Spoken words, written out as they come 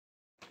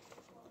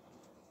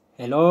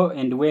Hello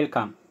and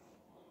welcome.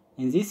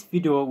 In this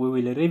video, we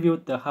will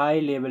review the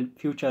high-level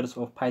features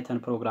of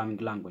Python programming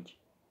language.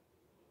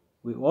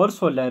 We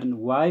also learn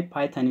why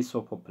Python is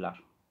so popular.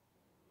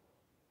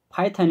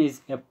 Python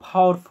is a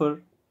powerful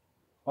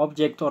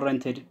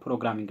object-oriented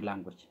programming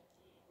language.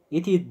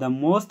 It is the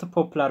most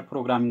popular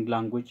programming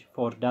language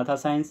for data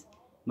science,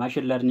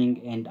 machine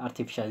learning, and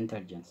artificial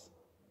intelligence.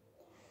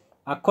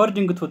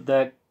 According to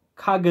the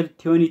Kaggle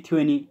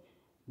 2020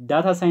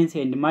 Data Science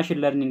and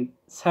Machine Learning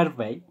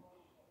Survey,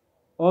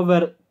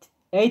 over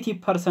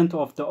 80%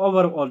 of the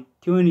overall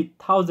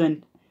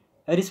 20,000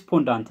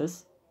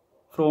 respondents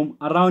from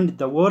around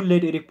the world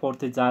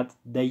reported that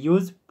they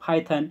use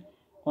Python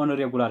on a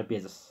regular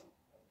basis.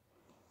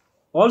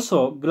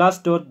 Also,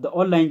 Glassdoor, the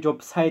online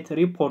job site,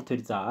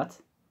 reported that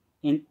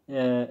in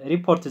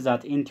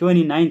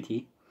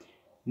 2019,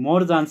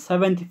 more than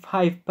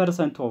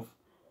 75% of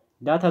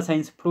data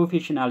science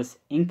professionals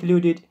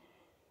included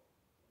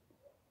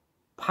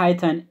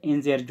Python in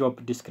their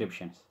job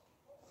descriptions.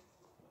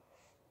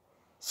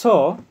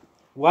 So,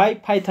 why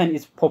Python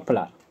is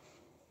popular?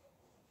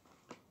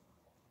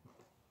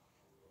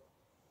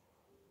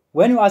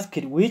 When you ask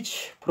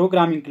which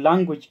programming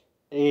language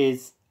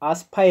is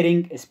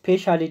aspiring,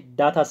 especially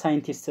data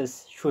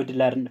scientists should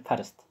learn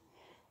first,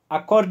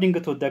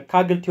 according to the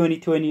Kaggle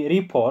 2020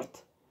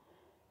 report,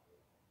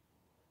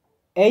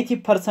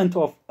 80%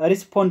 of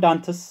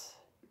respondents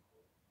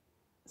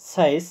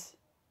says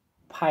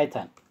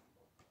Python.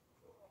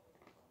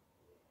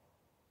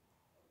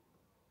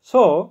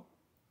 So,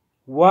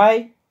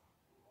 why?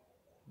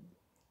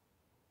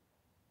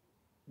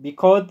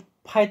 Because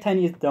Python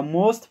is the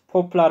most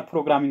popular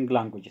programming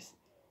languages.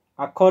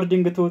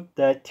 According to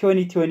the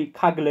 2020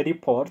 Kaggle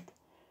report,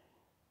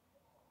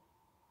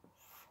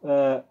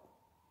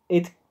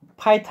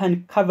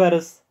 Python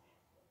covers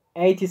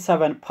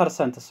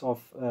 87%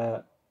 of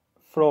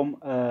from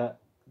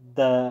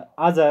the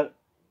other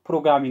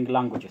programming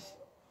languages.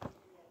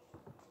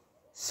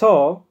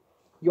 So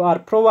you are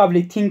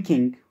probably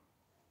thinking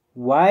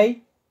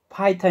why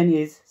Python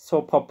is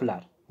so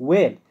popular.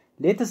 Well,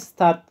 let us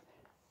start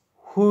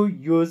who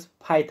use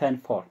Python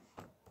for.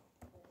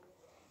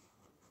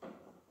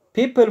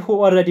 People who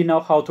already know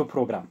how to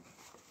program.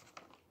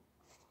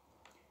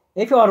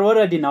 If you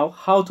already know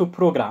how to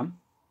program,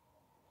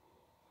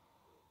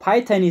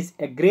 Python is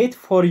a great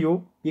for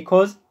you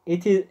because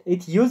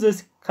it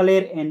uses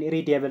clear and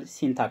readable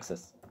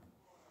syntaxes.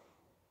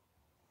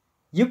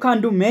 You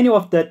can do many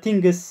of the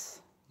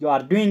things you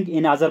are doing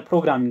in other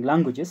programming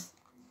languages,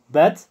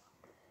 but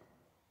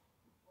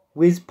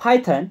with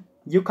Python,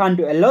 you can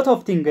do a lot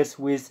of things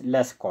with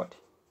less code.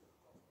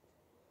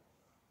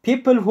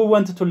 People who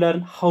want to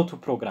learn how to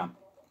program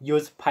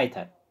use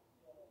Python.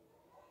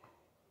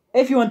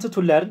 If you want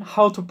to learn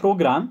how to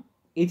program,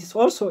 it is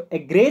also a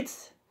great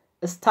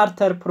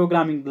starter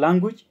programming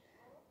language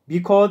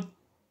because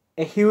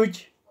a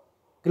huge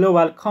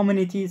global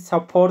community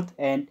support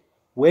and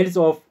wealth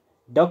of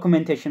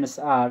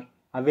documentations are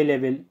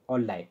available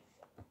online.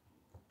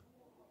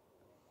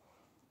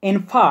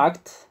 In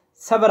fact,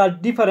 several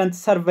different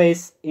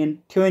surveys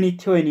in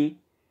 2020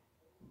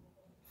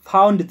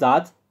 found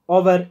that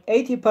over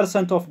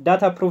 80% of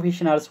data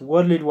professionals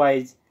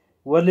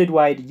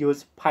worldwide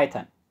use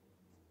Python.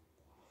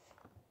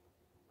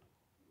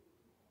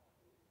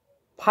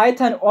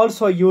 Python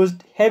also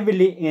used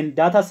heavily in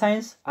data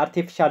science,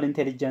 artificial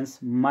intelligence,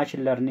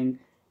 machine learning,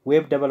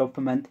 web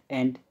development,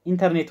 and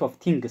Internet of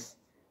Things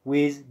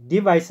with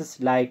devices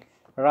like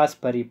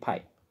Raspberry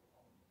Pi.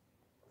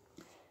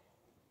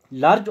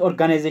 Large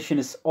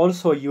organizations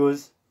also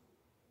use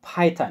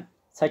Python,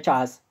 such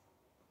as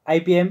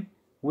IBM,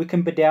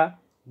 Wikipedia,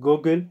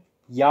 Google,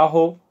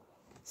 Yahoo,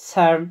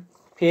 CERN,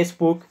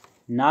 Facebook,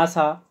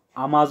 NASA,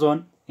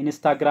 Amazon,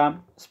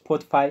 Instagram,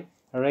 Spotify,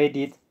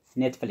 Reddit,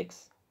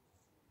 Netflix.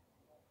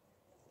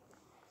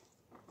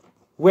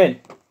 Well,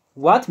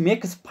 what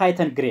makes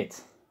Python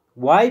great?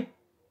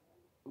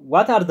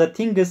 What are the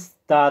things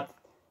that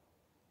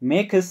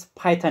makes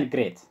Python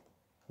great?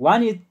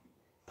 One is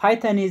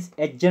Python is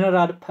a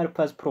general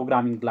purpose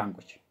programming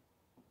language.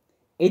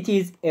 It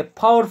is a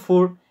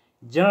powerful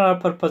general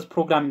purpose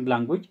programming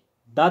language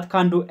that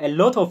can do a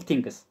lot of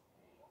things.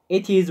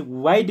 It is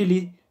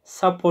widely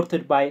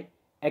supported by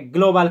a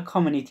global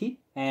community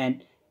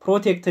and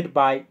protected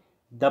by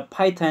the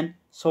Python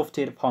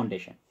Software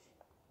Foundation.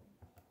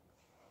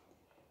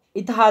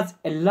 It has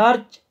a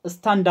large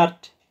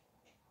standard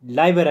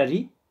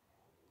library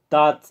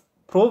that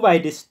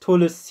provides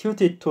tools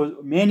suited to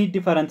many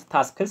different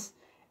tasks,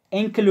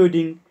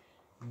 including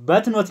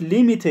but not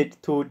limited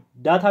to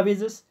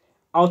databases,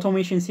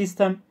 automation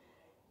system,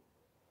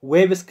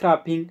 web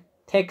scraping,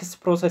 text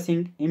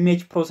processing,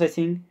 image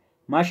processing,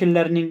 machine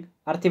learning,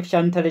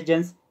 artificial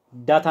intelligence,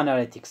 data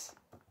analytics.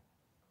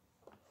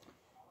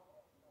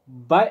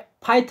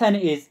 Python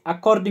is,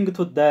 according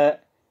to the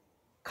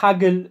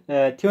Kaggle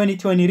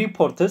 2020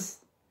 reports,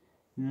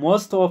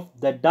 most of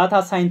the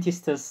data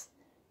scientists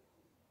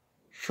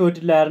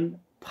should learn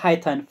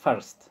Python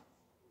first.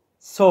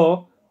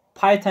 So,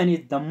 Python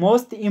is the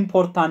most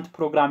important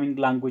programming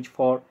language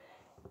for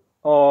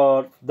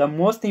or the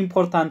most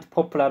important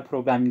popular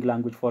programming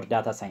language for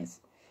data science.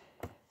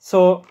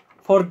 So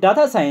for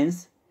data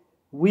science,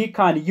 we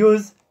can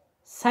use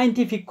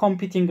scientific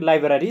computing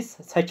libraries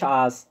such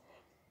as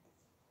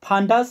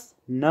Pandas,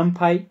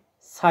 NumPy,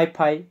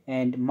 SciPy,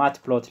 and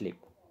Matplotlib.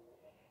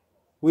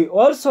 We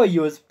also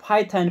use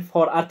Python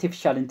for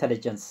artificial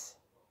intelligence,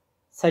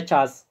 such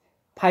as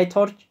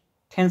PyTorch,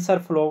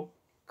 TensorFlow,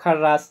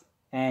 Keras,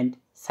 and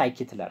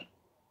scikit-learn.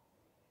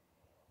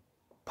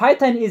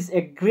 Python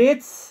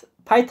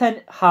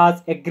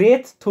has a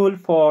great tool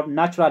for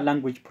natural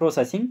language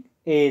processing.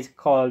 Is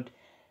called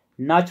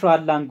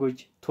Natural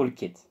Language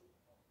Toolkit.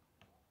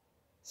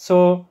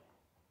 So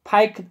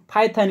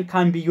Python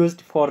can be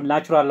used for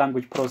natural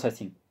language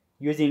processing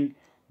using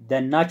the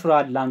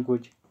Natural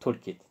Language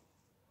Toolkit.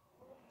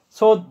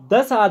 So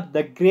those are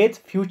the great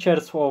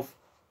features of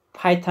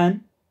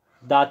Python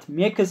that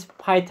makes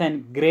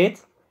Python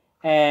great,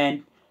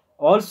 and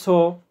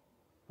also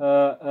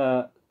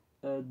that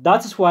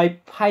is why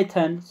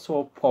Python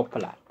so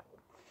popular.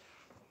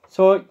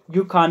 So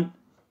you can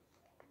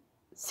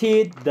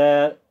see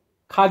the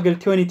Kaggle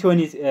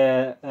 2020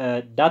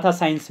 data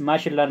science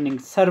machine learning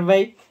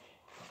survey.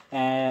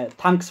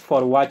 Thanks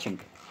for watching.